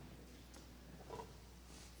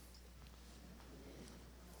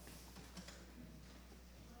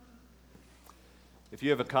If you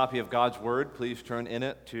have a copy of God's Word, please turn in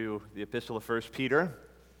it to the Epistle of 1 Peter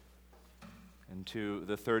and to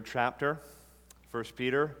the third chapter, 1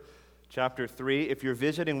 Peter chapter 3. If you're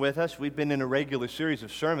visiting with us, we've been in a regular series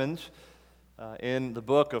of sermons in the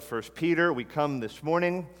book of 1 Peter. We come this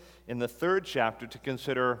morning in the third chapter to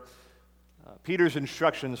consider Peter's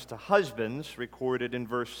instructions to husbands recorded in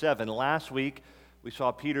verse 7. Last week, we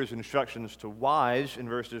saw Peter's instructions to wives in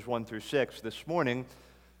verses 1 through 6. This morning,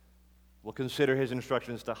 we'll consider his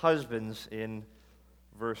instructions to husbands in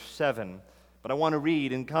verse 7. But I want to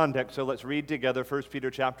read in context, so let's read together 1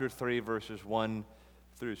 Peter chapter 3, verses 1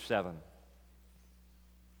 through 7.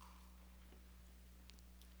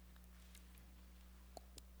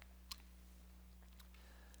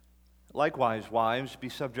 Likewise, wives, be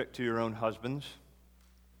subject to your own husbands,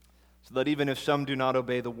 so that even if some do not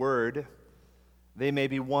obey the word, they may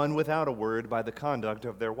be won without a word by the conduct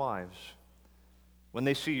of their wives, when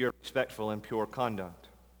they see your respectful and pure conduct.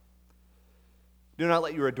 Do not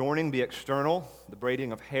let your adorning be external, the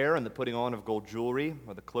braiding of hair and the putting on of gold jewelry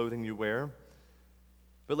or the clothing you wear,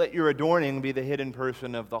 but let your adorning be the hidden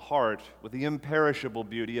person of the heart with the imperishable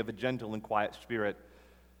beauty of a gentle and quiet spirit,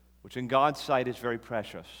 which in God's sight is very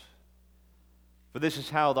precious. For this is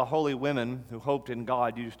how the holy women who hoped in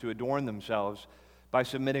God used to adorn themselves, by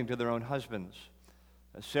submitting to their own husbands,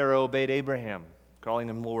 as Sarah obeyed Abraham, calling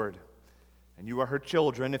him Lord. And you are her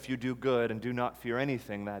children if you do good and do not fear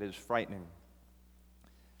anything that is frightening.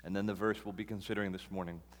 And then the verse we'll be considering this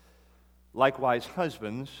morning. Likewise,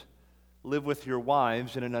 husbands, live with your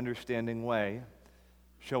wives in an understanding way,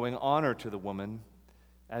 showing honor to the woman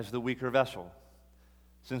as the weaker vessel,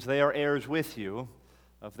 since they are heirs with you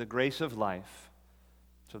of the grace of life,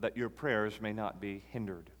 so that your prayers may not be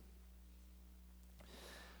hindered.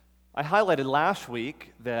 I highlighted last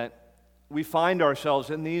week that we find ourselves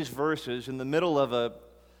in these verses in the middle of a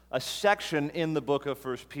section in the book of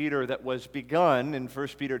 1 Peter that was begun in 1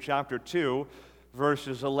 Peter chapter 2,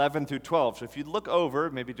 verses 11 through 12. So if you look over,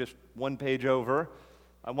 maybe just one page over,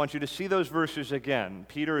 I want you to see those verses again.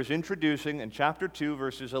 Peter is introducing in chapter 2,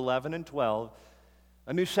 verses 11 and 12,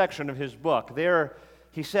 a new section of his book. There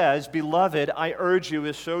he says, "Beloved, I urge you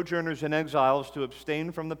as sojourners and exiles to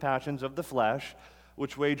abstain from the passions of the flesh,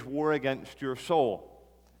 which wage war against your soul.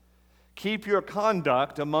 Keep your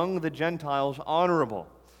conduct among the Gentiles honorable,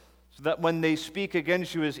 so that when they speak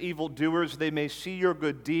against you as evildoers, they may see your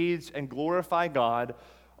good deeds and glorify God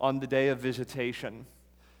on the day of visitation."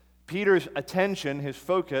 Peter's attention, his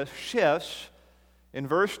focus, shifts in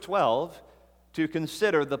verse 12 to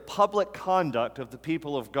consider the public conduct of the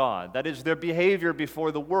people of God, that is, their behavior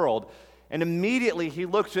before the world. And immediately he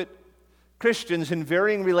looks at Christians in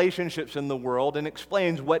varying relationships in the world and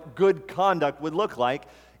explains what good conduct would look like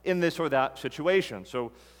in this or that situation.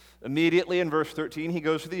 So immediately in verse 13, he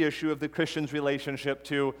goes to the issue of the Christian's relationship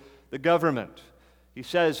to the government. He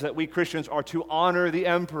says that we Christians are to honor the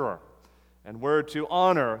emperor, and we're to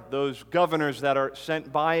honor those governors that are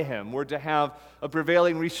sent by him. We're to have a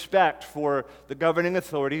prevailing respect for the governing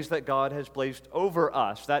authorities that God has placed over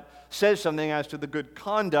us. That says something as to the good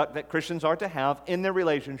conduct that Christians are to have in their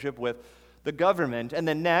relationship with the government. And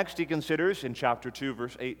then next, he considers, in chapter 2,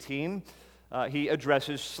 verse 18, he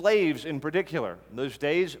addresses slaves in particular. In those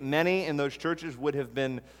days, many in those churches would have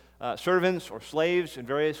been servants or slaves in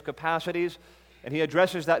various capacities, and he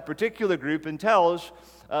addresses that particular group and tells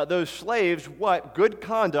those slaves what good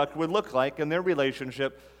conduct would look like in their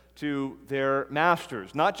relationship to their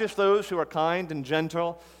masters. Not just those who are kind and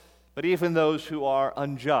gentle, but even those who are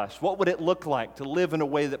unjust. What would it look like to live in a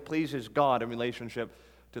way that pleases God in relationship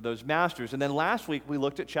to those masters? And then last week we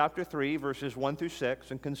looked at chapter 3, verses 1 through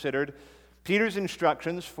 6, and considered Peter's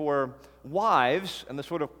instructions for wives and the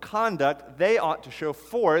sort of conduct they ought to show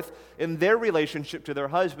forth in their relationship to their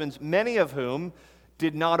husbands, many of whom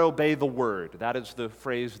did not obey the word. That is the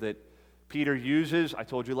phrase that Peter uses. I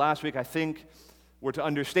told you last week, I think we're to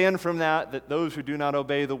understand from that those who do not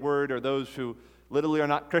obey the word are those who literally are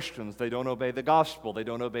not Christians. They don't obey the gospel. They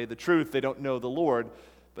don't obey the truth. They don't know the Lord.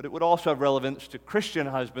 But it would also have relevance to Christian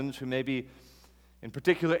husbands who maybe in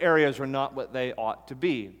particular areas are not what they ought to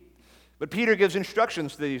be. But Peter gives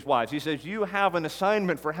instructions to these wives. He says, you have an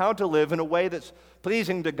assignment for how to live in a way that's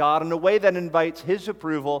pleasing to God, in a way that invites his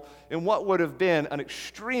approval in what would have been an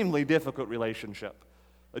extremely difficult relationship.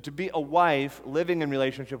 To be a wife living in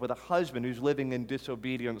relationship with a husband who's living in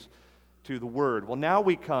disobedience to the word. Well, now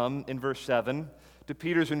we come in verse 7 to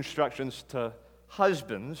Peter's instructions to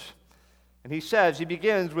husbands. And he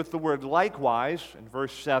begins with the word likewise in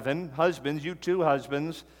verse 7. Husbands, you too,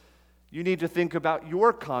 husbands, you need to think about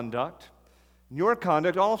your conduct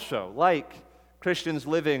also, like Christians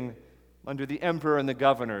living under the emperor and the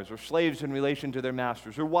governors, or slaves in relation to their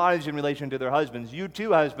masters, or wives in relation to their husbands. You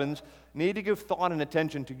too, husbands, need to give thought and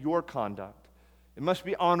attention to your conduct. It must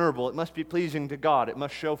be honorable. It must be pleasing to God. It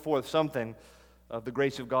must show forth something of the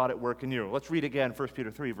grace of God at work in you. Let's read again 1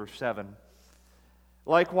 Peter 3, verse 7.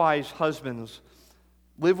 Likewise, husbands,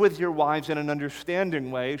 live with your wives in an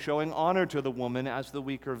understanding way, showing honor to the woman as the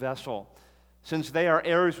weaker vessel, since they are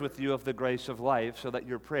heirs with you of the grace of life, so that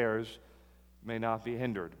your prayers may not be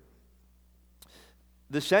hindered.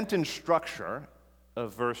 The sentence structure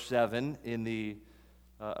of verse 7 in the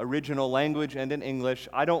original language and in English,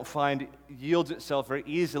 I don't find yields itself very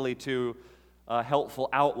easily to a helpful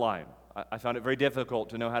outline. I found it very difficult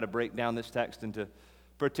to know how to break down this text into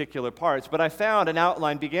particular parts, but I found an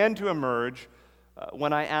outline began to emerge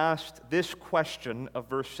when I asked this question of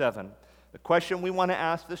verse 7. The question we want to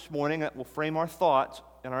ask this morning that will frame our thoughts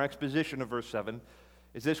and our exposition of verse 7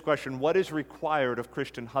 is this question: what is required of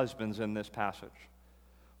Christian husbands in this passage?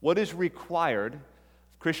 What is required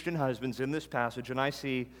of Christian husbands in this passage? And I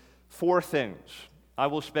see four things. I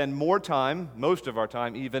will spend more time, most of our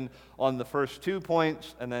time even, on the first 2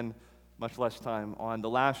 points, and then much less time on the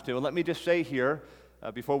last two. And let me just say here,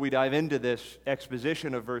 before we dive into this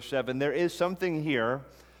exposition of verse 7, there is something here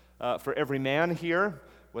for every man here,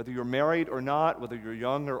 whether you're married or not, whether you're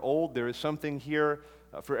young or old. There is something here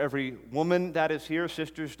for every woman that is here.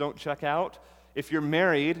 Sisters, don't check out. If you're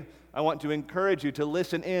married, I want to encourage you to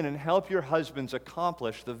listen in and help your husbands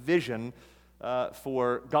accomplish the vision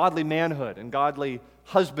for godly manhood and godly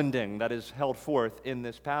husbanding that is held forth in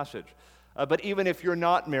this passage. But even if you're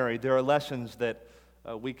not married, there are lessons that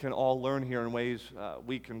we can all learn here in ways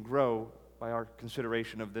we can grow by our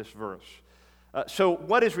consideration of this verse. So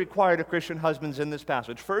what is required of Christian husbands in this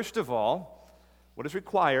passage? First of all, what is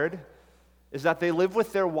required is that they live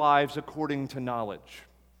with their wives according to knowledge.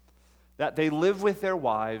 That they live with their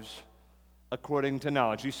wives according to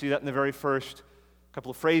knowledge. You see that in the very first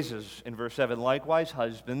couple of phrases in verse 7. Likewise,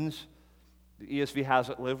 husbands, the ESV has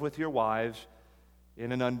it, live with your wives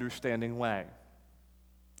in an understanding way.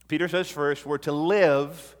 Peter says first, we're to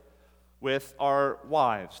live with our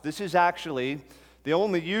wives. This is actually the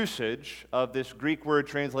only usage of this Greek word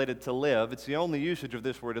translated to live. It's the only usage of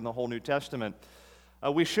this word in the whole New Testament.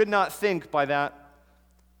 We should not think by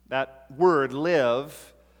that word,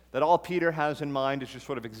 live, that all Peter has in mind is just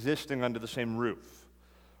sort of existing under the same roof,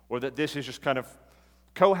 or that this is just kind of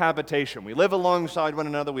cohabitation. We live alongside one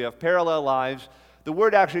another, we have parallel lives. The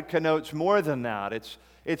word actually connotes more than that.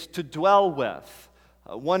 It's to dwell with.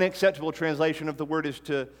 One acceptable translation of the word is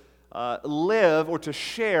to live or to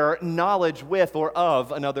share knowledge with or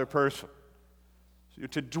of another person. So you're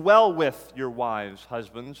to dwell with your wives,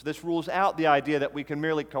 husbands. This rules out the idea that we can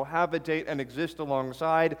merely cohabitate and exist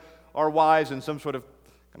alongside our wives in some sort of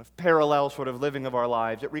kind of parallel sort of living of our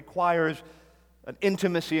lives. It requires an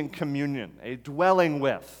intimacy and communion, a dwelling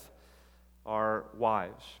with our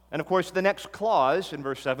wives. And of course, the next clause in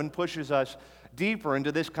verse 7 pushes us deeper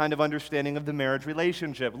into this kind of understanding of the marriage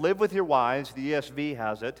relationship. Live with your wives, the ESV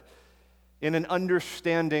has it, in an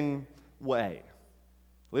understanding way.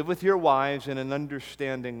 Live with your wives in an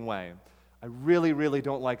understanding way. I really, really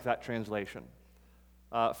don't like that translation.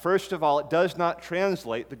 First of all, it does not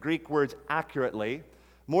translate the Greek words accurately.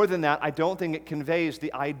 More than that, I don't think it conveys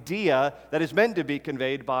the idea that is meant to be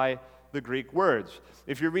conveyed by the Greek words.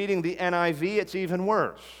 If you're reading the NIV, it's even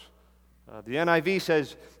worse. The NIV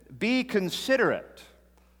says, be considerate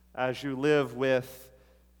as you live with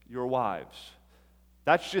your wives.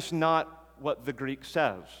 That's just not what the Greek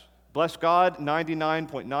says. Bless God,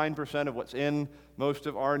 99.9% of what's in most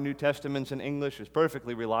of our New Testaments in English is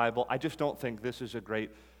perfectly reliable. I just don't think this is a great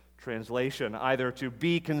translation, either to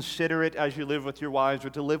be considerate as you live with your wives or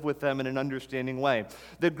to live with them in an understanding way.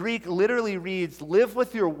 The Greek literally reads, live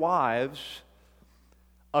with your wives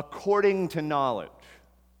according to knowledge.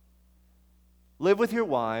 Live with your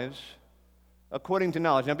wives according to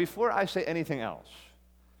knowledge. Now, before I say anything else,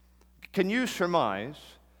 can you surmise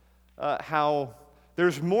how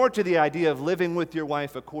there's more to the idea of living with your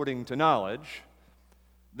wife according to knowledge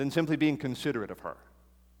than simply being considerate of her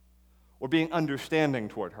or being understanding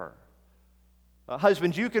toward her?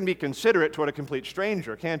 Husbands, you can be considerate toward a complete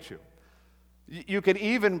stranger, can't you? You could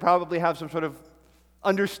even probably have some sort of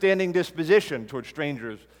understanding disposition toward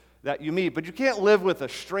strangers that you meet, but you can't live with a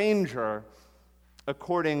stranger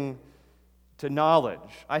according to knowledge.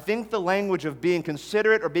 I think the language of being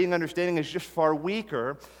considerate or being understanding is just far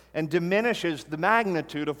weaker and diminishes the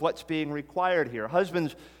magnitude of what's being required here.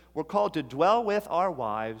 Husbands, we're called to dwell with our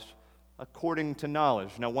wives according to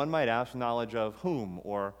knowledge. Now, one might ask, knowledge of whom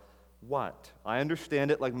or what? I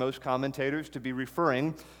understand it, like most commentators, to be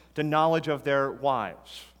referring to knowledge of their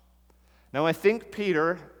wives. Now, I think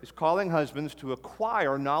Peter is calling husbands to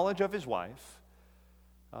acquire knowledge of his wife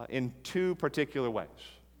in two particular ways.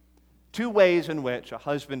 Two ways in which a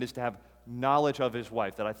husband is to have knowledge of his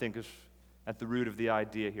wife that I think is at the root of the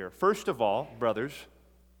idea here. First of all, brothers,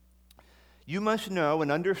 you must know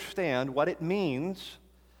and understand what it means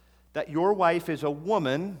that your wife is a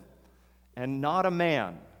woman and not a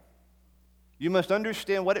man. You must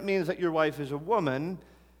understand what it means that your wife is a woman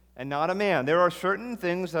and not a man. There are certain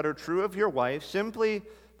things that are true of your wife simply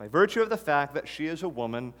by virtue of the fact that she is a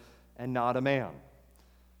woman and not a man.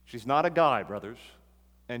 She's not a guy, brothers,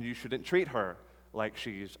 and you shouldn't treat her like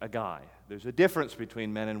she's a guy. There's a difference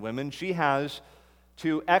between men and women. She has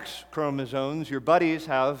two X chromosomes. Your buddies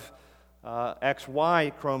have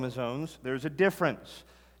XY chromosomes. There's a difference.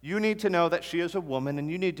 You need to know that she is a woman,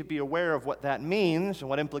 and you need to be aware of what that means and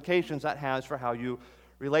what implications that has for how you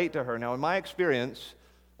relate to her. Now, in my experience,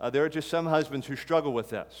 there are just some husbands who struggle with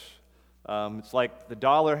this. It's like the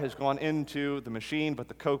dollar has gone into the machine, but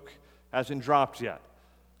the Coke hasn't dropped yet.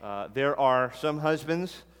 There are some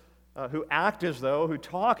husbands who act as though, who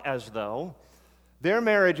talk as though, their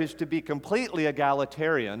marriage is to be completely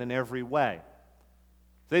egalitarian in every way.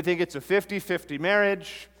 They think it's a 50-50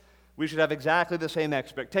 marriage. We should have exactly the same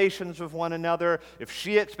expectations of one another. If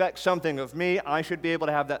she expects something of me, I should be able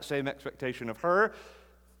to have that same expectation of her.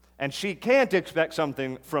 And she can't expect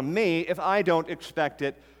something from me if I don't expect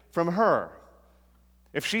it from her.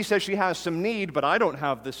 If she says she has some need, but I don't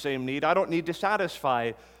have the same need, I don't need to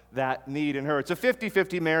satisfy that need in her. It's a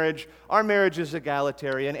 50-50 marriage. Our marriage is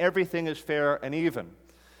egalitarian. Everything is fair and even.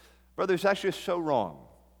 Brothers, that's just so wrong.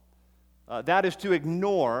 That is to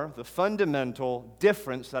ignore the fundamental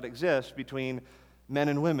difference that exists between men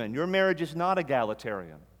and women. Your marriage is not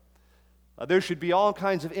egalitarian. There should be all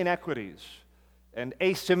kinds of inequities and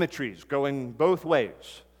asymmetries going both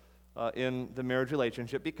ways in the marriage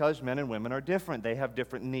relationship because men and women are different. They have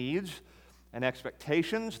different needs and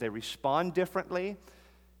expectations. They respond differently.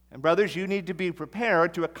 And brothers, you need to be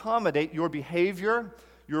prepared to accommodate your behavior,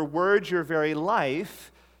 your words, your very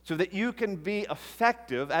life, so that you can be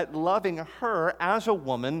effective at loving her as a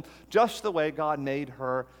woman just the way God made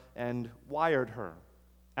her and wired her.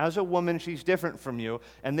 As a woman, she's different from you,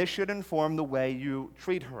 and this should inform the way you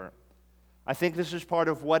treat her. I think this is part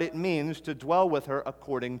of what it means to dwell with her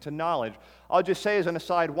according to knowledge. I'll just say as an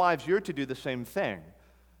aside, wives, you're to do the same thing.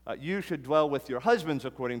 You should dwell with your husbands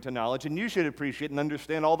according to knowledge, and you should appreciate and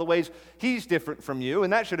understand all the ways he's different from you,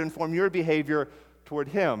 and that should inform your behavior toward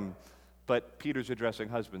him. But Peter's addressing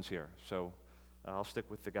husbands here, so I'll stick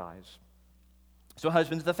with the guys. So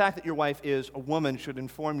husbands, the fact that your wife is a woman should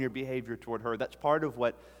inform your behavior toward her. That's part of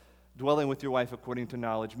what dwelling with your wife according to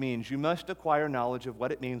knowledge means. You must acquire knowledge of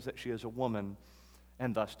what it means that she is a woman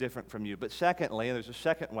and thus different from you. But secondly, and there's a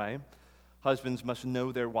second way, husbands must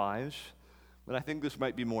know their wives, but I think this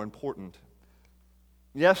might be more important.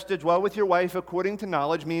 Yes, to dwell with your wife according to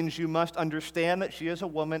knowledge means you must understand that she is a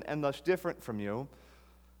woman and thus different from you.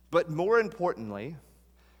 But more importantly,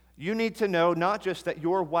 you need to know not just that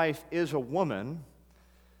your wife is a woman,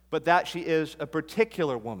 but that she is a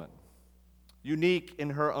particular woman, unique in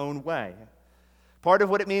her own way. Part of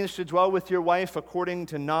what it means to dwell with your wife according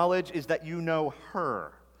to knowledge is that you know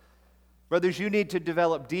her. Brothers, you need to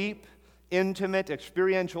develop deep, intimate,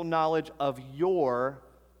 experiential knowledge of your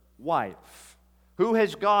wife. Who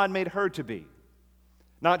has God made her to be?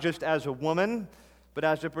 Not just as a woman, but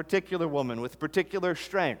as a particular woman with particular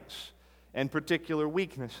strengths and particular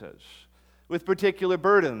weaknesses, with particular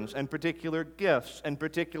burdens and particular gifts and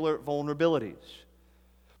particular vulnerabilities.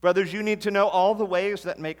 Brothers, you need to know all the ways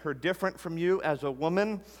that make her different from you as a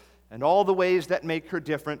woman and all the ways that make her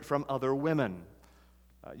different from other women.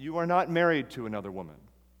 You are not married to another woman.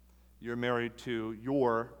 You're married to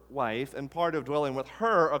your wife, and part of dwelling with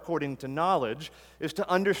her according to knowledge is to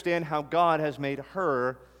understand how God has made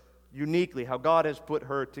her uniquely, how God has put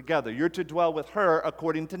her together. You're to dwell with her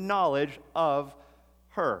according to knowledge of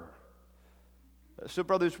her. So,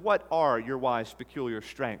 brothers, what are your wife's peculiar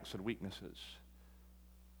strengths and weaknesses?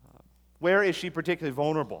 Where is she particularly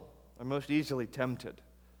vulnerable or most easily tempted?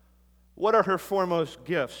 What are her foremost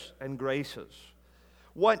gifts and graces?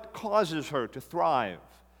 What causes her to thrive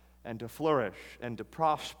and to flourish and to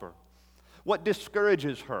prosper? What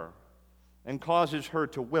discourages her and causes her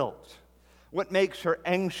to wilt? What makes her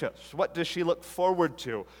anxious? What does she look forward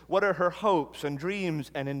to? What are her hopes and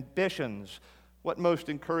dreams and ambitions? What most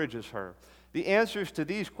encourages her? The answers to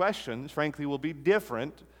these questions, frankly, will be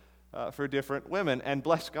different for different women. And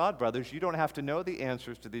bless God, brothers, you don't have to know the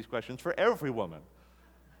answers to these questions for every woman.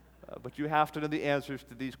 But you have to know the answers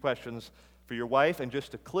to these questions for your wife. And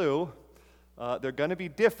just a clue, they're going to be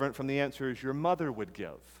different from the answers your mother would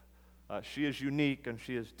give She is unique and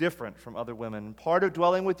she is different from other women. Part of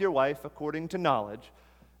dwelling with your wife, according to knowledge,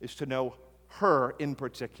 is to know her in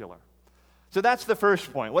particular. So that's the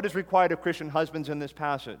first point. What is required of Christian husbands in this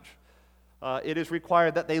passage? It is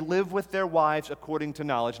required that they live with their wives according to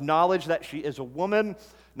knowledge. Knowledge that she is a woman,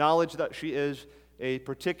 knowledge that she is a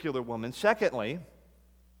particular woman. Secondly,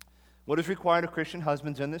 what is required of Christian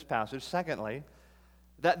husbands in this passage? Secondly,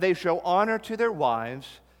 that they show honor to their wives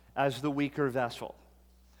as the weaker vessel.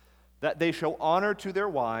 That they show honor to their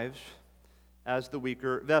wives as the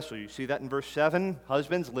weaker vessel. You see that in verse 7.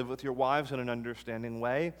 Husbands, live with your wives in an understanding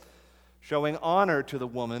way, showing honor to the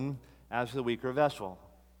woman as the weaker vessel.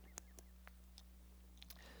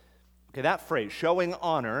 Okay, that phrase, showing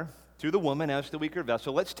honor to the woman as the weaker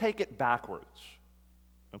vessel, let's take it backwards.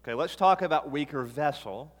 Okay, let's talk about weaker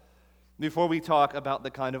vessel before we talk about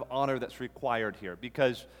the kind of honor that's required here.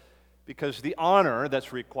 Because the honor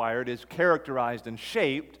that's required is characterized and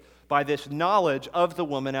shaped by this knowledge of the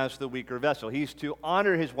woman as the weaker vessel. He's to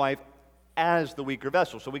honor his wife as the weaker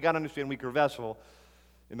vessel. So we got to understand weaker vessel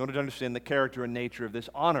in order to understand the character and nature of this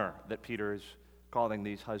honor that Peter is calling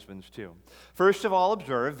these husbands to. First of all,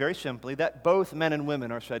 observe very simply that both men and women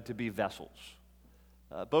are said to be vessels.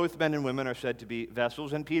 Both men and women are said to be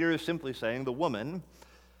vessels, and Peter is simply saying the woman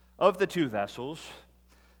of the two vessels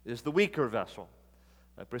is the weaker vessel.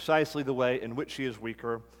 Precisely the way in which she is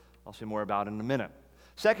weaker, I'll say more about in a minute.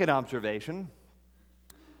 Second observation,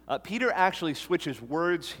 Peter actually switches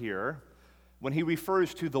words here when he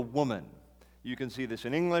refers to the woman. You can see this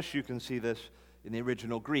in English, you can see this in the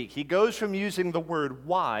original Greek. He goes from using the word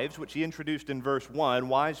wives, which he introduced in verse 1,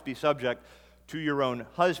 wives be subject to your own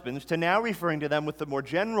husbands, to now referring to them with the more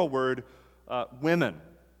general word women,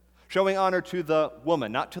 showing honor to the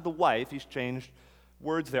woman, not to the wife. He's changed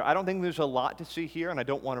words there. I don't think there's a lot to see here, and I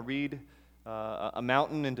don't want to read a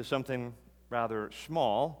mountain into something rather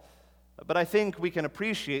small, but I think we can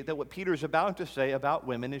appreciate that what Peter's about to say about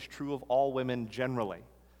women is true of all women generally.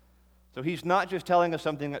 So he's not just telling us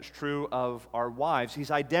something that's true of our wives,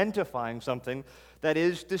 he's identifying something that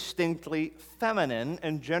is distinctly feminine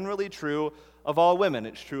and generally true of all women.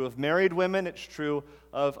 It's true of married women, it's true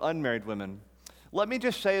of unmarried women. Let me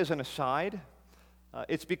just say as an aside,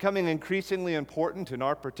 it's becoming increasingly important in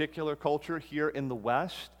our particular culture here in the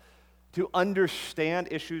West to understand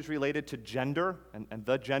issues related to gender and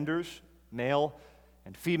the genders, male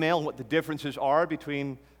and female, and what the differences are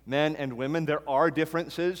between men and women. There are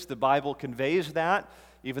differences. The Bible conveys that,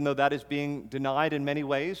 even though that is being denied in many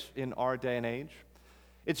ways in our day and age.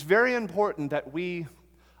 It's very important that we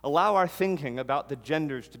allow our thinking about the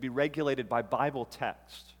genders to be regulated by Bible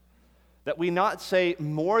text, that we not say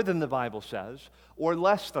more than the Bible says or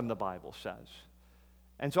less than the Bible says.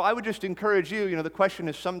 And so I would just encourage you, the question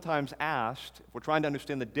is sometimes asked, if we're trying to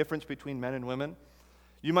understand the difference between men and women,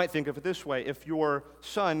 you might think of it this way. If your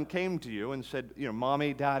son came to you and said,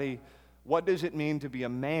 Mommy, Daddy, what does it mean to be a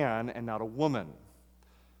man and not a woman?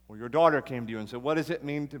 Or your daughter came to you and said, what does it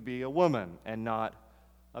mean to be a woman and not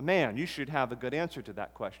a man? You should have a good answer to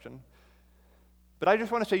that question. But I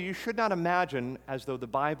just want to say you should not imagine as though the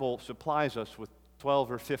Bible supplies us with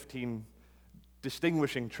 12 or 15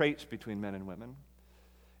 distinguishing traits between men and women.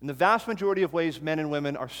 In the vast majority of ways, men and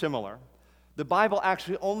women are similar. The Bible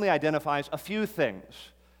actually only identifies a few things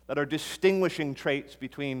that are distinguishing traits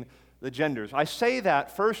between the genders. I say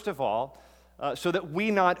that, first of all, so that we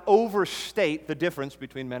not overstate the difference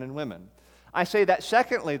between men and women. I say that,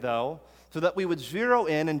 secondly, though, so that we would zero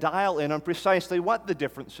in and dial in on precisely what the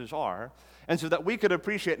differences are, and so that we could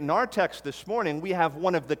appreciate in our text this morning, we have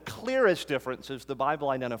one of the clearest differences the Bible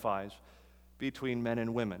identifies between men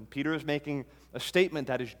and women. Peter is making a statement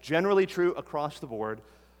that is generally true across the board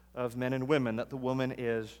of men and women, that the woman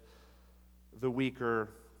is the weaker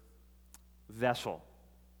vessel.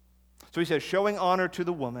 So he says, showing honor to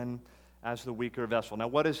the woman as the weaker vessel. Now,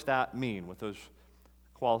 what does that mean with those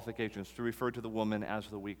qualifications, to refer to the woman as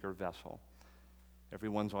the weaker vessel?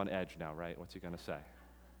 Everyone's on edge now, right? What's he going to say?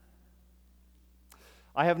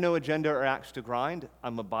 I have no agenda or axe to grind.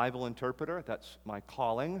 I'm a Bible interpreter. That's my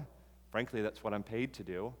calling. Frankly, that's what I'm paid to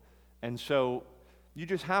do. And so you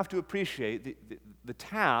just have to appreciate the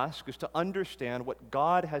task is to understand what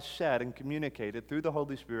God has said and communicated through the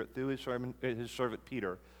Holy Spirit, through his servant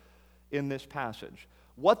Peter in this passage.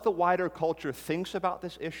 What the wider culture thinks about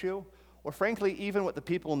this issue, or frankly, even what the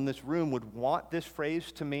people in this room would want this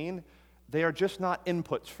phrase to mean, they are just not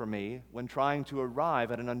inputs for me when trying to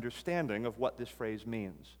arrive at an understanding of what this phrase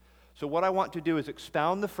means. So what I want to do is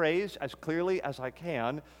expound the phrase as clearly as I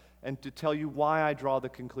can and to tell you why I draw the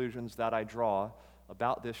conclusions that I draw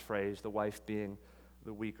about this phrase, the wife being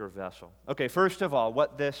the weaker vessel. Okay, first of all,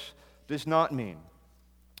 what this does not mean.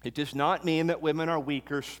 It does not mean that women are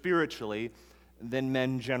weaker spiritually than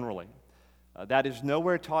men generally. That is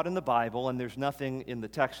nowhere taught in the Bible, and there's nothing in the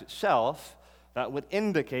text itself that would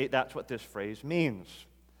indicate that's what this phrase means.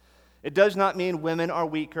 It does not mean women are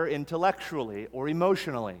weaker intellectually or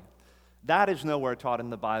emotionally. That is nowhere taught in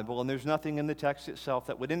the Bible, and there's nothing in the text itself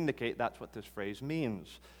that would indicate that's what this phrase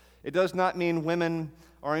means. It does not mean women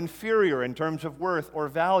are inferior in terms of worth or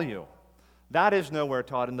value. That is nowhere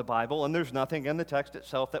taught in the Bible, and there's nothing in the text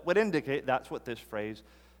itself that would indicate that's what this phrase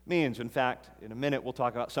means. In fact, in a minute, we'll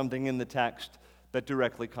talk about something in the text that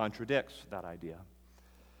directly contradicts that idea.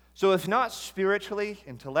 So if not spiritually,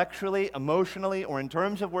 intellectually, emotionally, or in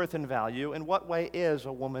terms of worth and value, in what way is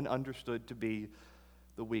a woman understood to be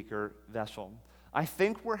the weaker vessel? I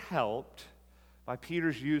think we're helped by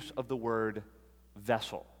Peter's use of the word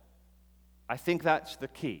vessel. I think that's the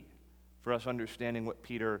key for us understanding what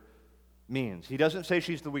Peter means. He doesn't say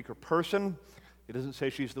she's the weaker person. He doesn't say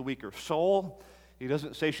she's the weaker soul. He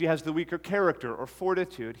doesn't say she has the weaker character or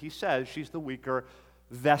fortitude. He says she's the weaker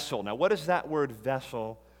vessel. Now, what does that word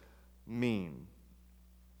vessel mean?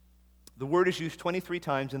 The word is used 23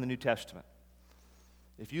 times in the New Testament.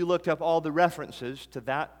 If you looked up all the references to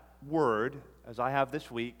that word, as I have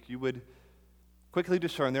this week, you would quickly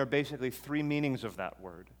discern there are basically three meanings of that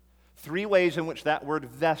word. Three ways in which that word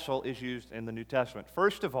vessel is used in the New Testament.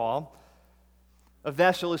 First of all, a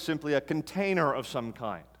vessel is simply a container of some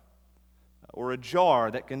kind, or a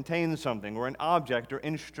jar that contains something, or an object or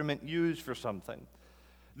instrument used for something.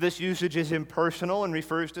 This usage is impersonal and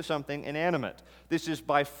refers to something inanimate. This is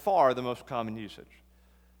by far the most common usage.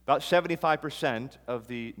 About 75% of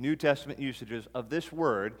the New Testament usages of this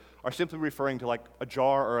word are simply referring to like a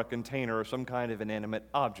jar or a container or some kind of inanimate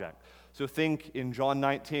object. So think in John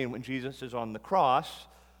 19 when Jesus is on the cross,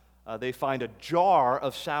 they find a jar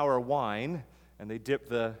of sour wine and they dip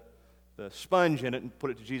the sponge in it and put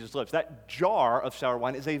it to Jesus' lips. That jar of sour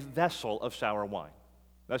wine is a vessel of sour wine.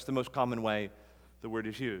 That's the most common way the word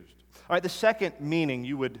is used. All right, the second meaning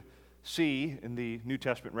you would see in the New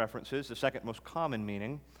Testament references, the second most common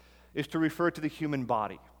meaning, is to refer to the human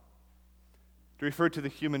body. To refer to the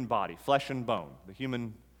human body, flesh and bone, the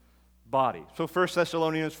human body. So 1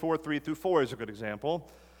 Thessalonians 4:3-4 is a good example.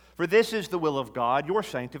 For this is the will of God, your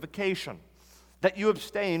sanctification, that you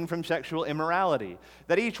abstain from sexual immorality,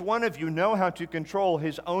 that each one of you know how to control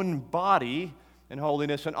his own body in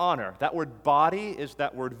holiness and honor. That word body is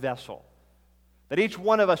that word vessel. That each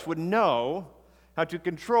one of us would know how to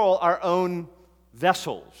control our own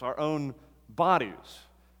vessels, our own bodies.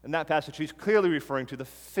 In that passage, he's clearly referring to the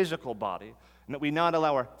physical body, and that we not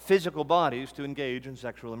allow our physical bodies to engage in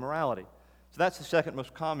sexual immorality. So that's the second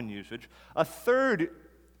most common usage. A third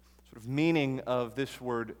sort of meaning of this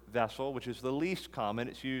word vessel, which is the least common,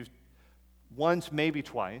 it's used once, maybe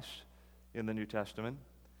twice in the New Testament,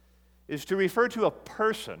 is to refer to a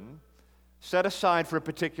person set aside for a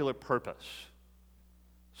particular purpose.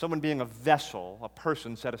 Someone being a vessel, a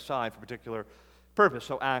person set aside for a particular purpose.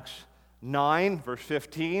 So Acts 9, verse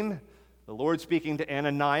 15, the Lord speaking to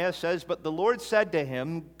Ananias says, "But the Lord said to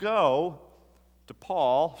him, go to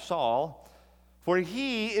Paul, Saul, for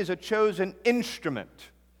he is a chosen instrument."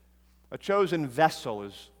 A chosen vessel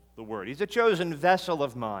is the word. He's a chosen vessel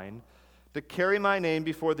of mine to carry my name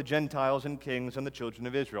before the Gentiles and kings and the children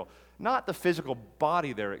of Israel. Not the physical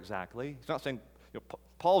body there exactly. He's not saying,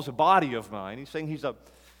 Paul's a body of mine. He's saying he's a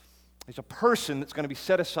person that's going to be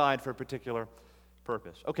set aside for a particular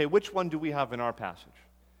purpose. Okay, which one do we have in our passage?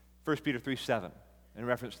 1 Peter 3:7, in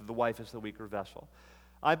reference to the wife as the weaker vessel.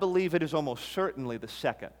 I believe it is almost certainly the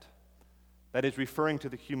second, that is referring to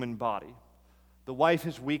the human body. The wife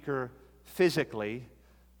is weaker physically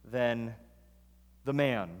than the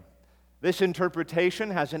man. This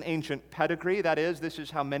interpretation has an ancient pedigree. That is, this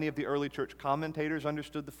is how many of the early church commentators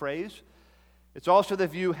understood the phrase. It's also the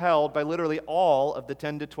view held by literally all of the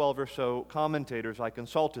 10 to 12 or so commentators I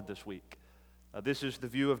consulted this week. This is the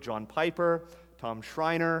view of John Piper, Tom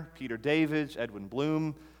Schreiner, Peter Davids, Edwin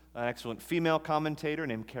Bloom, an excellent female commentator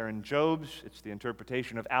named Karen Jobes. It's the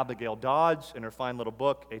interpretation of Abigail Dodds in her fine little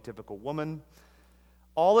book, Atypical Woman.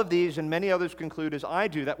 All of these and many others conclude, as I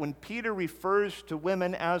do, that when Peter refers to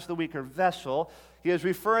women as the weaker vessel, he is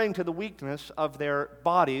referring to the weakness of their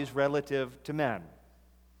bodies relative to men.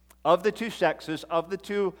 Of the two sexes, of the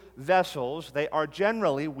two vessels, they are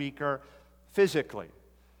generally weaker physically.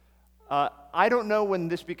 I don't know when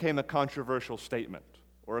this became a controversial statement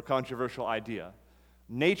or a controversial idea.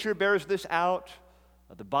 Nature bears this out.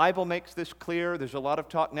 The Bible makes this clear. There's a lot of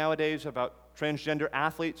talk nowadays about transgender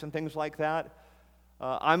athletes and things like that.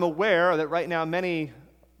 I'm aware that right now many,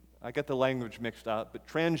 I get the language mixed up, but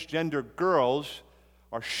transgender girls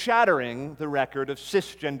are shattering the record of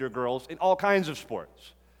cisgender girls in all kinds of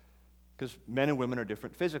sports, because men and women are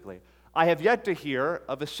different physically. I have yet to hear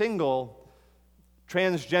of a single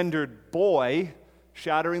transgendered boy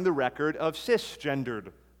shattering the record of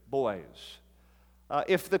cisgendered boys.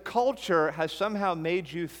 If the culture has somehow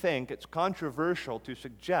made you think it's controversial to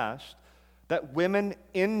suggest that women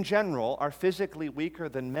in general are physically weaker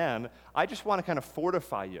than men, I just want to kind of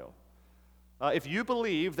fortify you. If you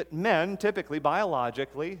believe that men, typically,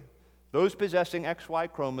 biologically, those possessing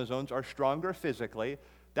XY chromosomes are stronger physically,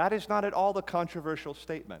 that is not at all the controversial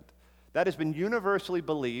statement. That has been universally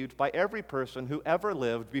believed by every person who ever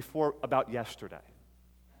lived before about yesterday.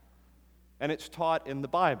 And it's taught in the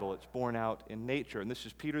Bible. It's borne out in nature. And this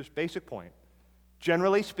is Peter's basic point.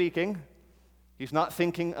 Generally speaking, he's not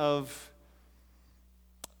thinking of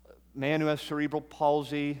a man who has cerebral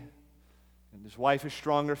palsy and his wife is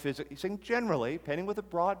stronger physically. He's saying generally, painting with a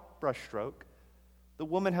broad brushstroke, the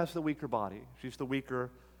woman has the weaker body. She's the weaker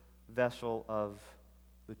vessel of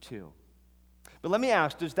the two. But let me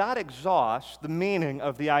ask, does that exhaust the meaning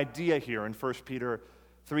of the idea here in 1 Peter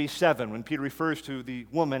 3:7, when Peter refers to the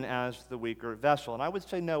woman as the weaker vessel? And I would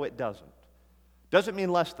say no, it doesn't. Doesn't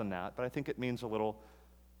mean less than that, but I think it means a little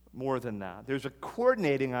more than that. There's a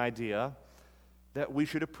coordinating idea that we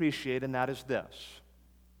should appreciate, and that is this.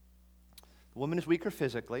 The woman is weaker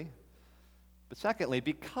physically, but secondly,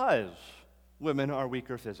 because women are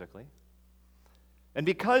weaker physically, and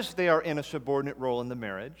because they are in a subordinate role in the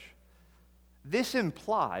marriage, this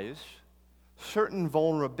implies certain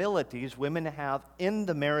vulnerabilities women have in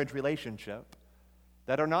the marriage relationship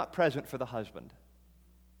that are not present for the husband.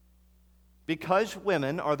 Because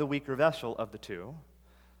women are the weaker vessel of the two,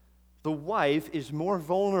 the wife is more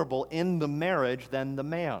vulnerable in the marriage than the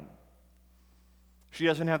man. She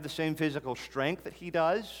doesn't have the same physical strength that he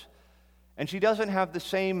does, and she doesn't have the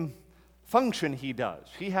same function he does.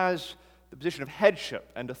 He has the position of headship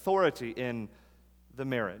and authority in the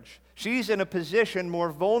marriage. She's in a position more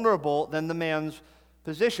vulnerable than the man's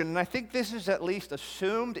position, and I think this is at least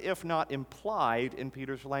assumed, if not implied, in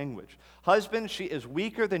Peter's language. Husband, she is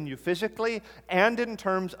weaker than you physically and in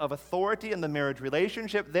terms of authority in the marriage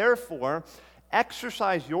relationship. Therefore,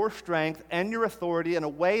 exercise your strength and your authority in a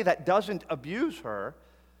way that doesn't abuse her,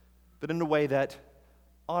 but in a way that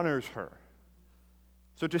honors her.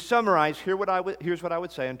 So to summarize, here's what I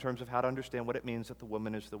would say in terms of how to understand what it means that the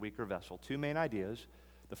woman is the weaker vessel. Two main ideas.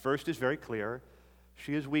 The first is very clear.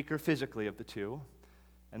 She is weaker physically of the two,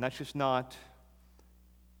 and that's just not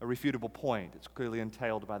a refutable point. It's clearly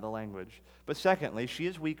entailed by the language. But secondly, she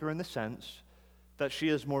is weaker in the sense that she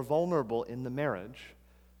is more vulnerable in the marriage,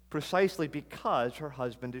 precisely because her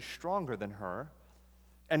husband is stronger than her,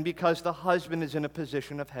 and because the husband is in a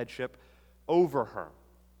position of headship over her.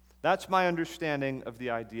 That's my understanding of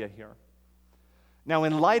the idea here. Now,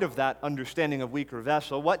 in light of that understanding of weaker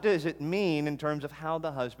vessel, what does it mean in terms of how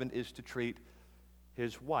the husband is to treat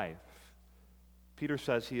his wife? Peter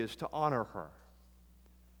says he is to honor her.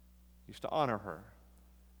 He's to honor her.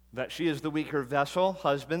 That she is the weaker vessel,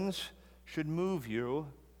 husbands, should move you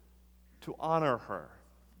to honor her.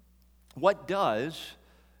 What does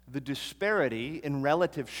the disparity in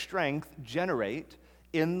relative strength generate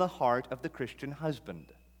in the heart of the Christian husband?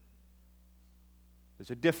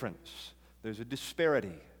 There's a difference. There's a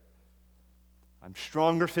disparity. I'm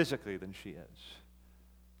stronger physically than she is.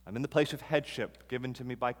 I'm in the place of headship given to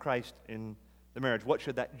me by Christ in the marriage. What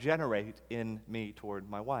should that generate in me toward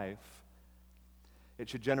my wife? It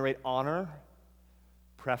should generate honor,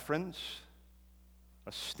 preference,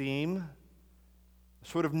 esteem, a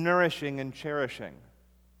sort of nourishing and cherishing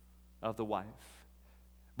of the wife.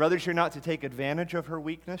 Brothers, you're not to take advantage of her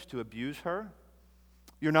weakness, to abuse her.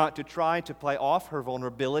 You're not to try to play off her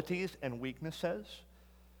vulnerabilities and weaknesses.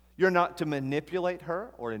 You're not to manipulate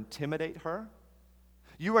her or intimidate her.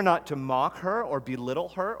 You are not to mock her or belittle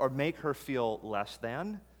her or make her feel less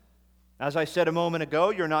than. As I said a moment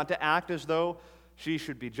ago, you're not to act as though she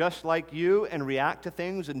should be just like you and react to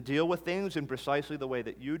things and deal with things in precisely the way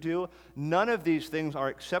that you do. None of these things are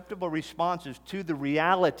acceptable responses to the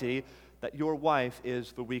reality that your wife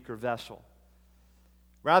is the weaker vessel.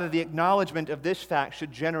 Rather, the acknowledgement of this fact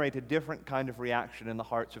should generate a different kind of reaction in the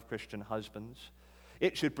hearts of Christian husbands.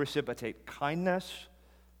 It should precipitate kindness,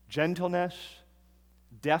 gentleness,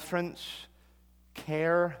 deference,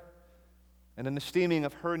 care, and an esteeming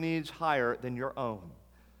of her needs higher than your own.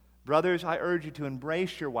 Brothers, I urge you to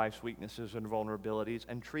embrace your wife's weaknesses and vulnerabilities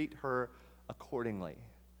and treat her accordingly.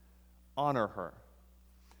 Honor her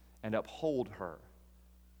and uphold her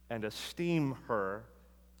and esteem her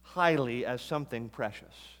highly as something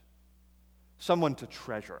precious, someone to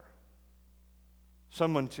treasure,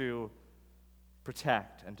 someone to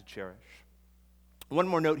protect, and to cherish. One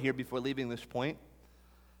more note here before leaving this point.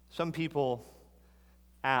 Some people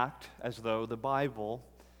act as though the Bible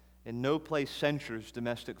in no place censures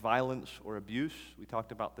domestic violence or abuse. We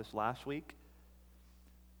talked about this last week.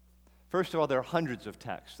 First of all, there are hundreds of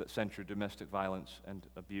texts that censure domestic violence and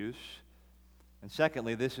abuse. And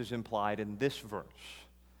secondly, this is implied in this verse.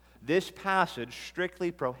 This passage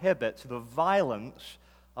strictly prohibits the violence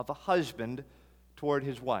of a husband toward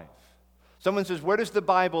his wife. Someone says, where does the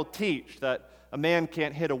Bible teach that a man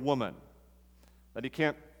can't hit a woman? That he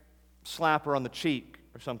can't slap her on the cheek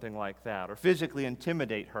or something like that, or physically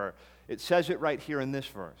intimidate her? It says it right here in this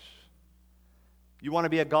verse. You want to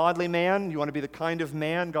be a godly man? You want to be the kind of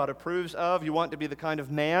man God approves of? You want to be the kind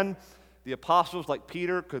of man the apostles like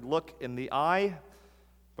Peter could look in the eye?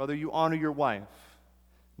 Brother, you honor your wife.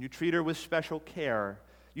 You treat her with special care.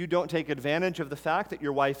 You don't take advantage of the fact that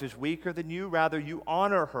your wife is weaker than you. Rather, you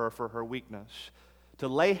honor her for her weakness. To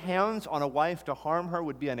lay hands on a wife to harm her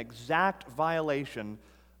would be an exact violation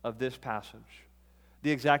of this passage.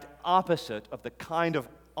 The exact opposite of the kind of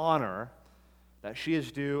honor that she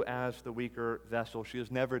is due as the weaker vessel. She is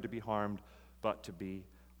never to be harmed, but to be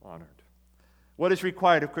honored. What is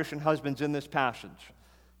required of Christian husbands in this passage?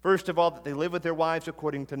 First of all, that they live with their wives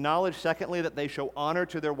according to knowledge. Secondly, that they show honor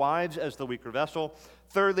to their wives as the weaker vessel.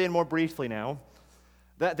 Thirdly, and more briefly now,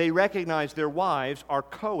 that they recognize their wives are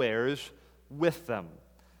co-heirs with them.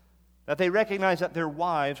 That they recognize that their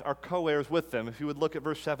wives are co-heirs with them. If you would look at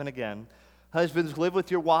verse 7 again. Husbands, live with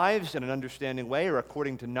your wives in an understanding way or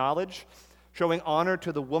according to knowledge, showing honor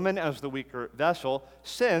to the woman as the weaker vessel,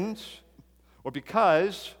 since, or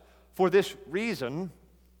because, for this reason,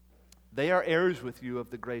 they are heirs with you of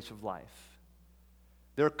the grace of life.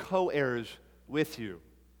 They're co-heirs with you,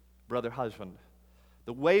 brother husband.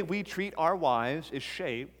 The way we treat our wives is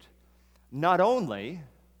shaped not only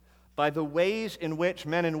by the ways in which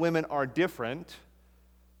men and women are different,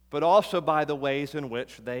 but also by the ways in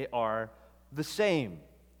which they are the same.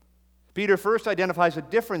 Peter first identifies a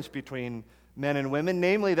difference between men and women,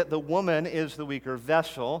 namely that the woman is the weaker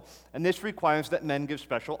vessel, and this requires that men give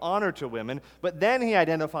special honor to women. But then he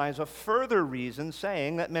identifies a further reason,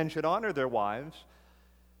 saying that men should honor their wives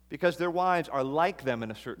because their wives are like them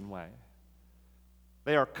in a certain way.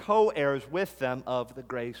 They are co-heirs with them of the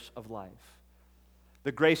grace of life.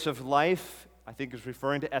 The grace of life, I think, is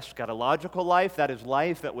referring to eschatological life. That is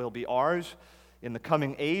life that will be ours in the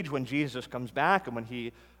coming age when Jesus comes back and when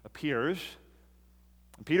he appears.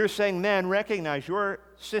 And Peter's saying, men, recognize your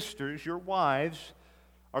sisters, your wives,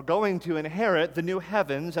 are going to inherit the new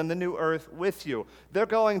heavens and the new earth with you. They're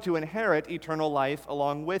going to inherit eternal life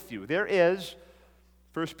along with you. There is,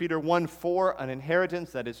 1 Peter 1:4, an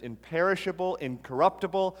inheritance that is imperishable,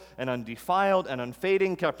 incorruptible, and undefiled, and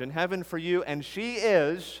unfading, kept in heaven for you, and she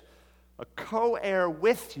is a co-heir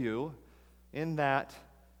with you in that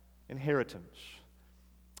inheritance.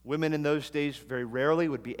 Women in those days very rarely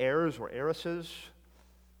would be heirs or heiresses.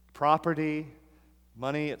 Property,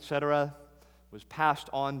 money, etc., was passed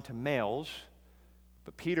on to males.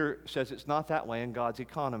 But Peter says it's not that way in God's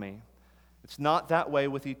economy. It's not that way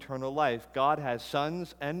with eternal life. God has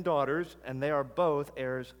sons and daughters, and they are both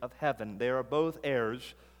heirs of heaven. They are both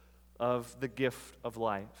heirs of the gift of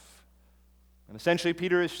life. And essentially,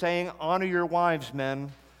 Peter is saying, honor your wives,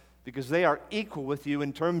 men, because they are equal with you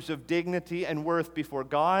in terms of dignity and worth before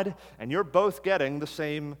God, and you're both getting the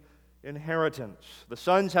same inheritance. The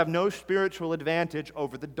sons have no spiritual advantage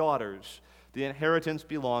over the daughters. The inheritance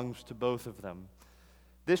belongs to both of them.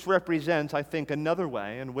 This represents, I think, another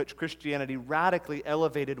way in which Christianity radically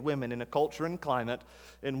elevated women in a culture and climate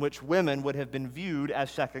in which women would have been viewed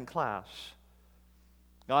as second class.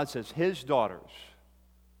 God says his daughters,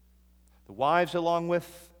 the wives along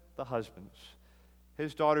with the husbands,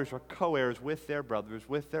 his daughters are co-heirs with their brothers,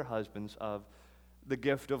 with their husbands of the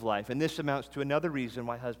gift of life. And this amounts to another reason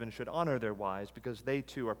why husbands should honor their wives, because they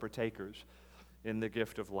too are partakers in the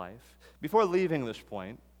gift of life. Before leaving this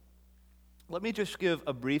point, let me just give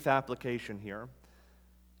a brief application here.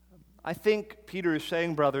 I think Peter is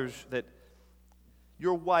saying, brothers, that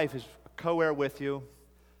your wife is a co-heir with you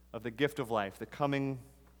of the gift of life, the coming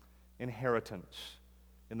inheritance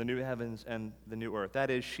in the new heavens and the new earth. That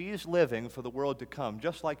is, she's living for the world to come,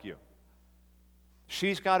 just like you.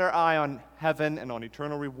 She's got her eye on heaven and on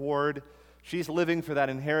eternal reward. She's living for that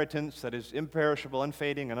inheritance that is imperishable,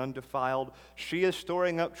 unfading, and undefiled. She is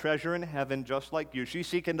storing up treasure in heaven just like you. She's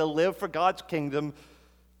seeking to live for God's kingdom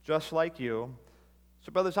just like you.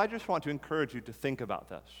 So, brothers, I just want to encourage you to think about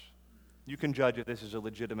this. You can judge if this is a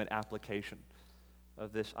legitimate application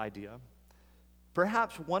of this idea.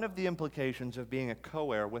 Perhaps one of the implications of being a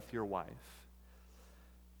co-heir with your wife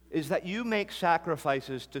is that you make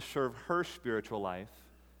sacrifices to serve her spiritual life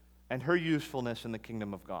and her usefulness in the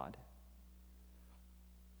kingdom of God.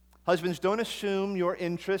 Husbands, don't assume your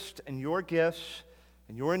interest and your gifts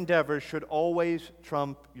and your endeavors should always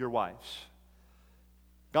trump your wife's.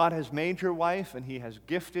 God has made your wife, and He has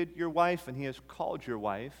gifted your wife, and He has called your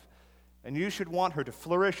wife, and you should want her to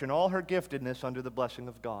flourish in all her giftedness under the blessing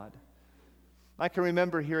of God. I can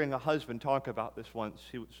remember hearing a husband talk about this once.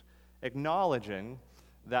 He was acknowledging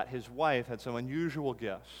that his wife had some unusual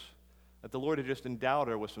gifts, that the Lord had just endowed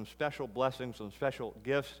her with some special blessings, some special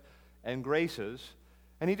gifts and graces.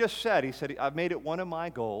 And he said, I've made it one of my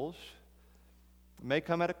goals. It may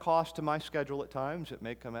come at a cost to my schedule at times. It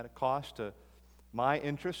may come at a cost to my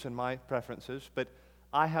interests and my preferences, but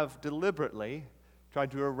I have deliberately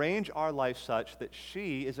tried to arrange our life such that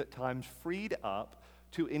she is at times freed up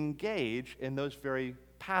to engage in those very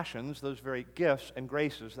passions, those very gifts and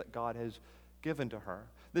graces that God has given to her.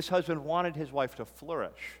 This husband wanted his wife to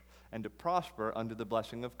flourish and to prosper under the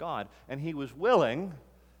blessing of God, and he was willing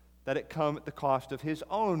that it come at the cost of his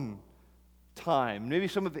own time, maybe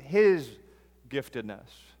some of his giftedness.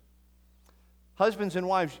 Husbands and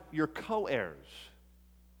wives, you're co-heirs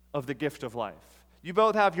of the gift of life. You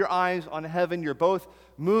both have your eyes on heaven. You're both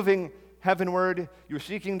moving heavenward. You're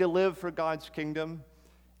seeking to live for God's kingdom.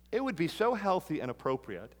 It would be so healthy and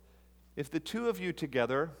appropriate if the two of you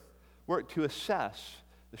together worked to assess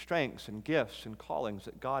the strengths and gifts and callings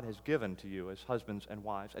that God has given to you as husbands and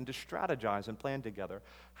wives, and to strategize and plan together.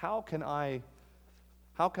 How can I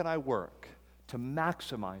work to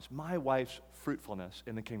maximize my wife's fruitfulness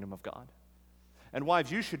in the kingdom of God? And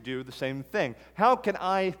wives, you should do the same thing. How can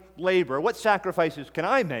I labor? What sacrifices can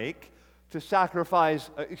I make to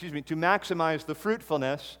maximize the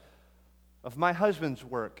fruitfulness of my husband's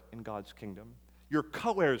work in God's kingdom? You're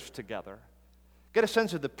co-heirs together. Get a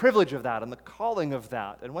sense of the privilege of that and the calling of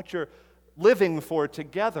that and what you're living for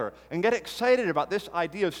together. And get excited about this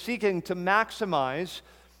idea of seeking to maximize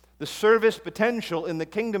the service potential in the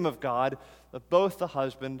kingdom of God of both the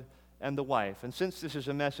husband and the wife. And since this is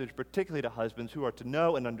a message particularly to husbands who are to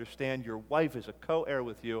know and understand your wife is a co-heir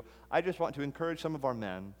with you, I just want to encourage some of our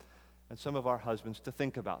men and some of our husbands to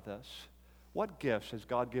think about this. What gifts has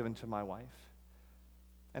God given to my wife?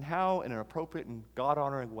 And how, in an appropriate and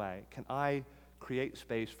God-honoring way, can I create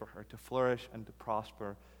space for her to flourish and to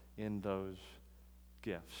prosper in those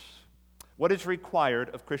gifts? What is required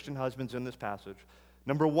of Christian husbands in this passage?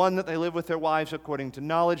 Number one, that they live with their wives according to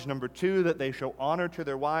knowledge. Number two, that they show honor to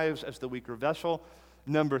their wives as the weaker vessel.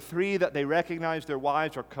 Number three, that they recognize their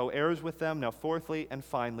wives are co-heirs with them. Now, fourthly and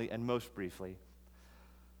finally and most briefly,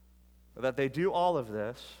 that they do all of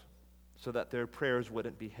this so that their prayers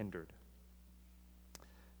wouldn't be hindered.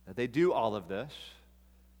 That they do all of this,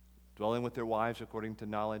 dwelling with their wives according to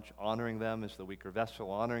knowledge, honoring them as the weaker vessel,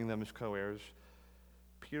 honoring them as co-heirs.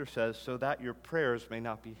 Peter says, so that your prayers may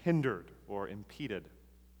not be hindered or impeded.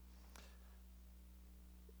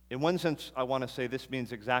 In one sense, I want to say this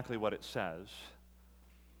means exactly what it says.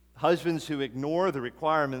 Husbands who ignore the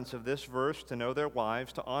requirements of this verse to know their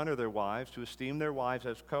wives, to honor their wives, to esteem their wives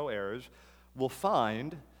as co-heirs, will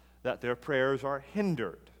find that their prayers are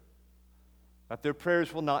hindered, that their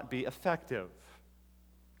prayers will not be effective.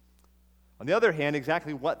 On the other hand,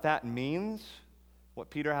 exactly what that means,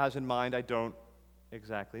 what Peter has in mind, I don't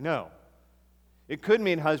exactly know. It could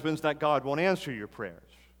mean, husbands, that God won't answer your prayers.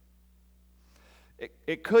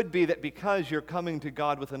 It could be that because you're coming to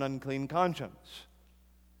God with an unclean conscience,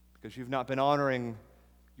 because you've not been honoring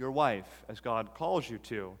your wife as God calls you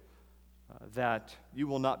to, that you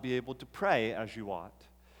will not be able to pray as you ought.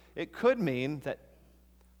 It could mean that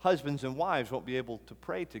husbands and wives won't be able to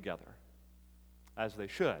pray together as they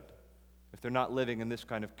should if they're not living in this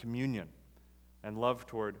kind of communion and love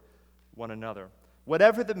toward one another.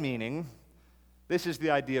 Whatever the meaning, this is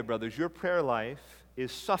the idea, brothers. Your prayer life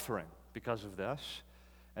is suffering because of this,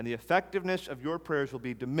 and the effectiveness of your prayers will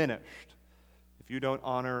be diminished if you don't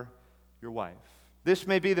honor your wife. This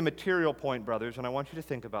may be the material point, brothers, and I want you to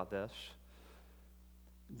think about this.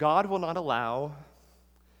 God will not allow,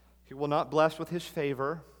 He will not bless with His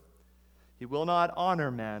favor, He will not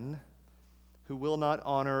honor men who will not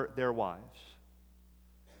honor their wives.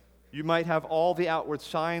 You might have all the outward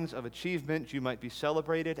signs of achievement. You might be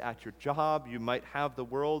celebrated at your job. You might have the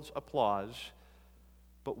world's applause.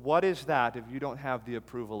 But what is that if you don't have the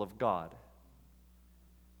approval of God?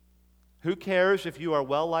 Who cares if you are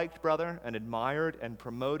well-liked, brother, and admired and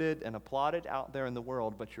promoted and applauded out there in the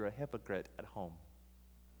world, but you're a hypocrite at home?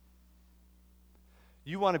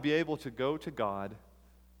 You want to be able to go to God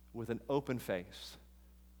with an open face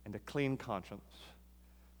and a clean conscience.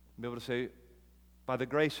 Be able to say, by the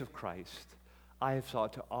grace of Christ, I have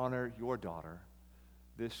sought to honor your daughter,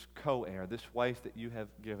 this co-heir, this wife that you have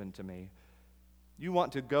given to me. You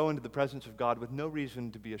want to go into the presence of God with no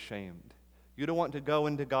reason to be ashamed. You don't want to go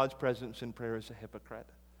into God's presence in prayer as a hypocrite.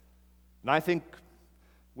 And I think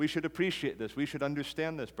we should appreciate this. We should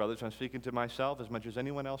understand this, brothers. I'm speaking to myself as much as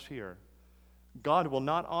anyone else here. God will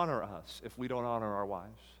not honor us if we don't honor our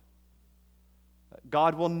wives.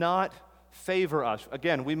 God will not favor us.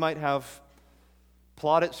 Again, we might have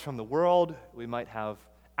plaudits from the world. We might have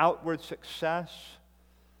outward success.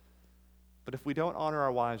 But if we don't honor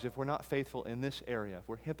our wives, if we're not faithful in this area, if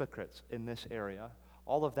we're hypocrites in this area,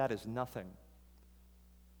 all of that is nothing.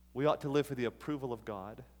 We ought to live for the approval of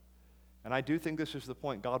God. And I do think this is the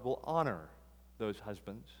point. God will honor those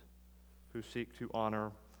husbands who seek to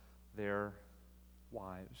honor their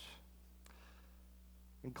wives.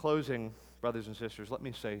 In closing, brothers and sisters, let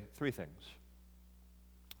me say three things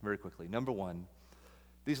very quickly. Number one,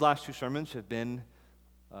 these last two sermons have been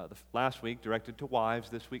last week directed to wives,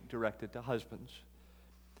 this week directed to husbands.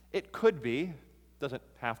 It could be, doesn't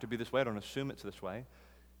have to be this way, I don't assume it's this way,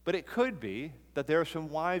 but it could be that there are some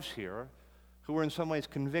wives here who were in some ways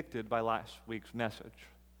convicted by last week's message.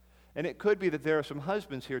 And it could be that there are some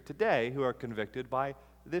husbands here today who are convicted by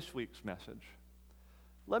this week's message.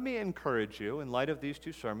 Let me encourage you, in light of these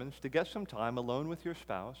two sermons, to get some time alone with your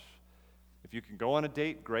spouse. If you can go on a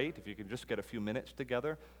date, great. If you can just get a few minutes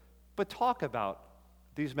together. But talk about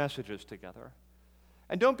these messages together.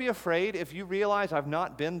 And don't be afraid if you realize I've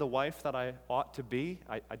not been the wife that I ought to be.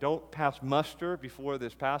 I don't pass muster before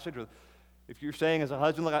this passage. Or if you're saying as a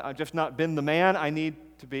husband, look, I've just not been the man I need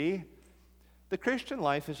to be. The Christian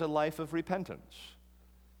life is a life of repentance.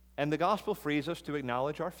 And the gospel frees us to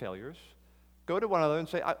acknowledge our failures. Go to one another and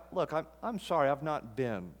say, look, I'm sorry I've not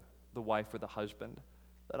been the wife or the husband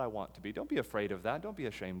that I want to be. Don't be afraid of that. Don't be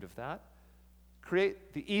ashamed of that.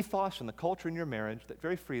 Create the ethos and the culture in your marriage that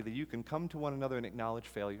very freely you can come to one another and acknowledge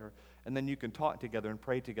failure, and then you can talk together and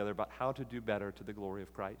pray together about how to do better to the glory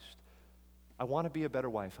of Christ. I want to be a better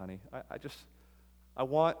wife, honey. I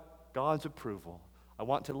want God's approval. I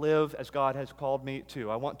want to live as God has called me to.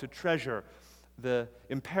 I want to treasure the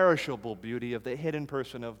imperishable beauty of the hidden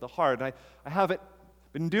person of the heart. And I haven't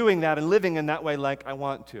been doing that and living in that way like I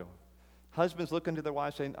want to. Husbands look into their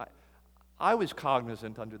wives saying, I was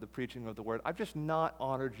cognizant under the preaching of the word. I've just not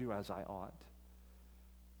honored you as I ought.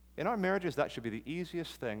 In our marriages, that should be the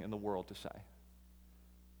easiest thing in the world to say.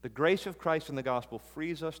 The grace of Christ in the gospel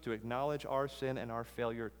frees us to acknowledge our sin and our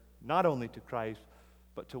failure, not only to Christ,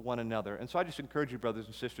 but to one another. And so I just encourage you, brothers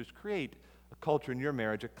and sisters, create a culture in your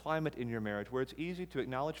marriage, a climate in your marriage where it's easy to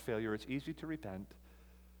acknowledge failure, it's easy to repent,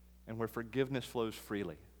 and where forgiveness flows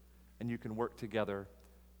freely, and you can work together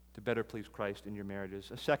to better please Christ in your marriages.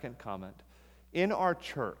 A second comment. In our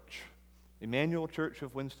church, Emmanuel Church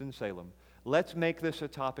of Winston-Salem, let's make this a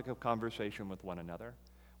topic of conversation with one another.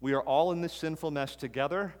 We are all in this sinful mess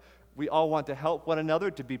together. We all want to help one another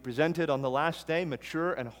to be presented on the last day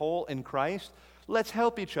mature and whole in Christ. Let's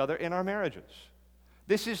help each other in our marriages.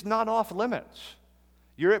 This is not off limits.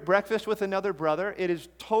 You're at breakfast with another brother. It is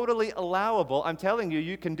totally allowable. I'm telling you,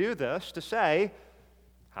 you can do this to say,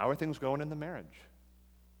 how are things going in the marriage?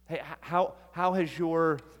 Hey, how has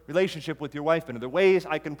your relationship with your wife been? Are there ways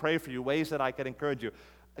I can pray for you, ways that I can encourage you?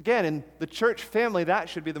 Again, in the church family, that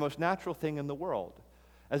should be the most natural thing in the world.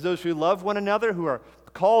 As those who love one another, who are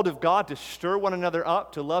called of God to stir one another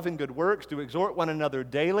up, to love and good works, to exhort one another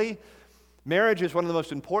daily. Marriage is one of the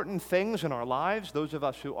most important things in our lives. Those of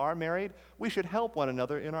us who are married, we should help one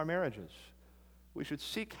another in our marriages. We should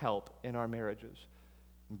seek help in our marriages.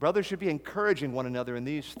 And brothers should be encouraging one another in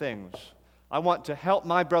these things. I want to help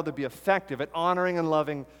my brother be effective at honoring and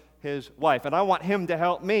loving his wife. And I want him to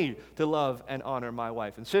help me to love and honor my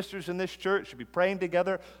wife. And sisters in this church should be praying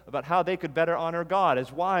together about how they could better honor God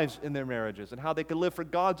as wives in their marriages, and how they could live for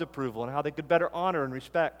God's approval, and how they could better honor and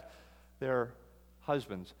respect their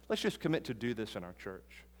husbands. Let's just commit to do this in our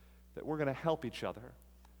church, that we're going to help each other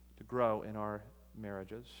to grow in our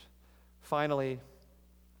marriages. Finally,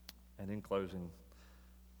 and in closing,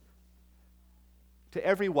 to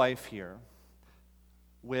every wife here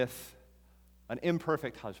with an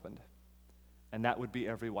imperfect husband, and that would be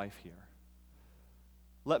every wife here,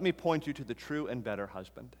 let me point you to the true and better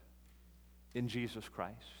husband in Jesus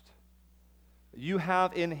Christ. You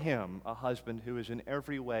have in him a husband who is in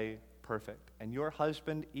every way perfect, and your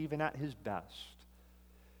husband, even at his best,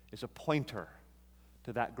 is a pointer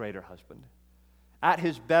to that greater husband. At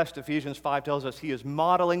his best, Ephesians 5 tells us he is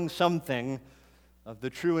modeling something of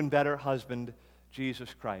the true and better husband,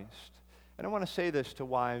 Jesus Christ. And I want to say this to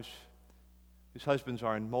wives whose husbands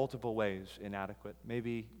are in multiple ways inadequate.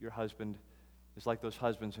 Maybe your husband is like those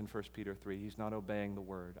husbands in 1 Peter 3. He's not obeying the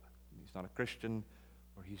word. He's not a Christian,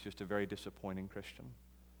 or he's just a very disappointing Christian.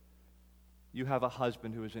 You have a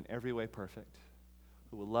husband who is in every way perfect,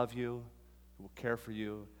 who will love you, who will care for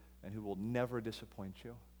you, and who will never disappoint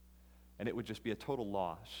you. And it would just be a total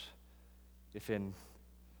loss if in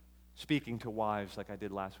speaking to wives like I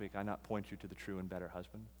did last week, I not point you to the true and better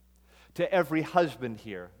husband. To every husband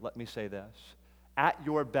here, let me say this. At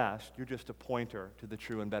your best, you're just a pointer to the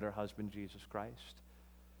true and better husband, Jesus Christ.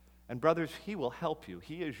 And brothers, he will help you.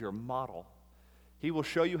 He is your model. He will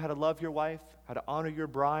show you how to love your wife, how to honor your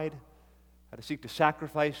bride, how to seek to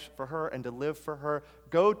sacrifice for her and to live for her.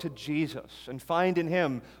 Go to Jesus and find in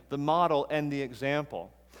him the model and the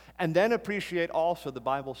example. And then appreciate also, the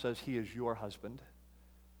Bible says he is your husband.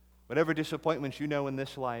 Whatever disappointments you know in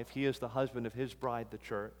this life, he is the husband of his bride, the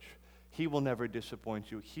church. He will never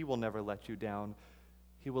disappoint you. He will never let you down.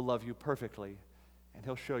 He will love you perfectly, and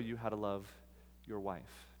he'll show you how to love your wife.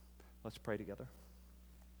 Let's pray together.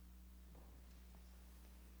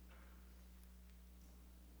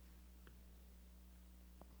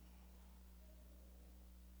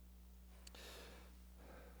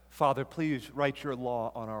 Father, please write your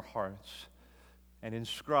law on our hearts and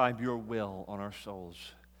inscribe your will on our souls.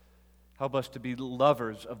 Help us to be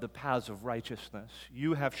lovers of the paths of righteousness.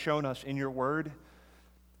 You have shown us in your word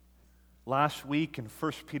last week in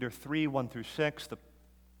 1 Peter 3, 1 through 6, the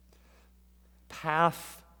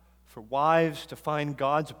path for wives to find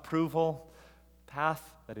God's approval,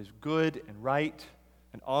 path that is good and right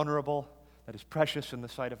and honorable, that is precious in the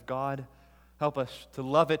sight of God. Help us to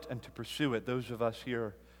love it and to pursue it, those of us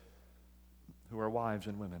here who are wives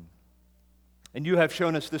and women. And you have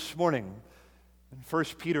shown us this morning in 1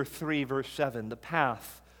 Peter 3, verse 7, the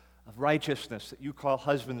path of righteousness that you call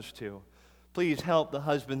husbands to. Please help the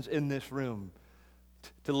husbands in this room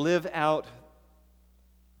to live out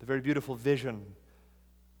the very beautiful vision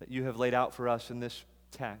that you have laid out for us in this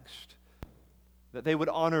text, that they would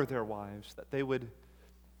honor their wives, that they would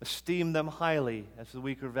esteem them highly as the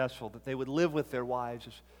weaker vessel, that they would live with their wives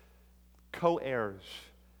as co-heirs,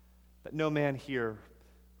 that no man here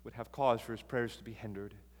would have cause for his prayers to be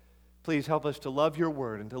hindered. Please help us to love your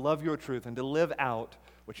word and to love your truth and to live out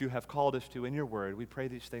what you have called us to in your word. We pray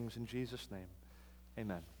these things in Jesus' name.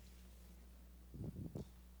 Amen.